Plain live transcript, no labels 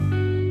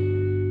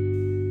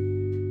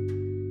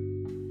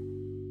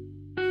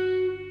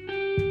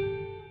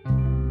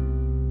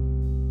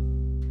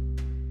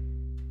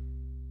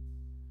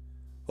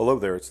Hello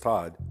there, it's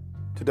Todd.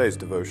 Today's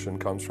devotion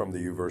comes from the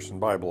YouVersion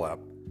Bible app,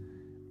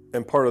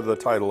 and part of the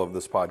title of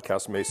this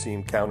podcast may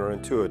seem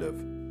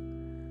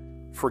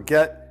counterintuitive.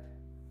 Forget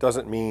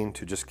doesn't mean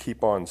to just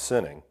keep on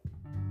sinning.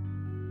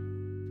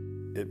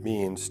 It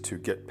means to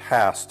get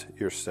past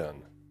your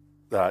sin.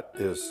 That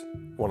is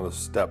one of the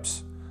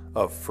steps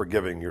of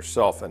forgiving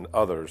yourself and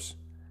others,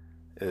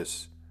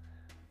 is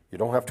you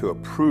don't have to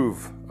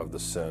approve of the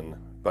sin,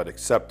 but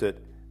accept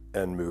it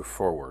and move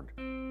forward.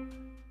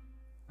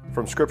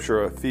 From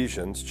Scripture,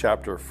 Ephesians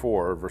chapter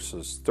 4,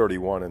 verses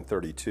 31 and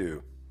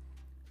 32.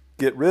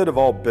 Get rid of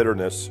all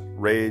bitterness,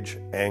 rage,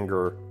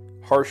 anger,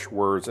 harsh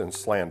words, and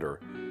slander,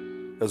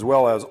 as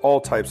well as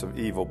all types of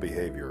evil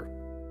behavior.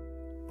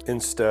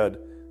 Instead,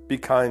 be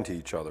kind to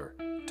each other,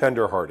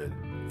 tender-hearted,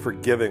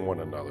 forgiving one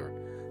another,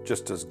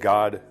 just as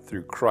God,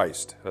 through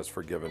Christ, has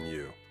forgiven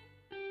you.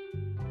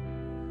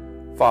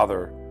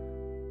 Father,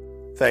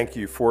 thank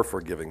you for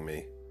forgiving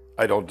me.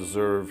 I don't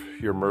deserve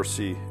your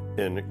mercy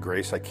and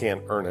grace. I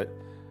can't earn it,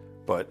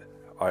 but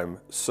I'm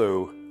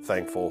so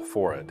thankful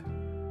for it.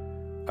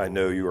 I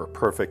know you are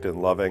perfect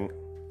and loving,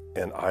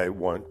 and I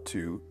want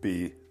to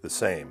be the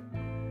same.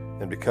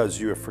 And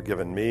because you have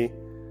forgiven me,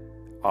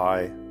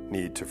 I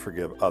need to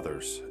forgive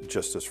others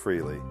just as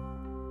freely.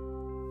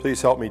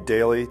 Please help me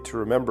daily to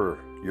remember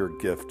your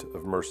gift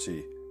of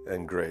mercy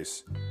and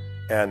grace,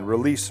 and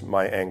release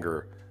my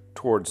anger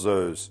towards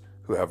those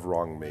who have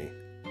wronged me.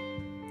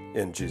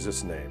 In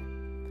Jesus'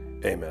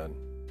 name, amen.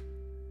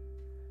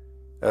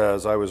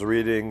 As I was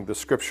reading the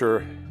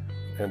scripture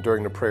and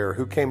during the prayer,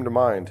 who came to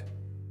mind?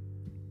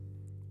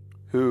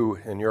 Who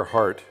in your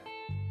heart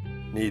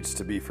needs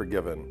to be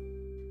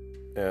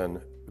forgiven?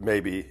 And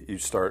maybe you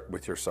start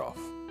with yourself.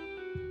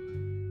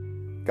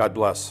 God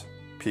bless.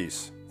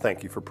 Peace.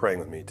 Thank you for praying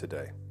with me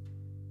today.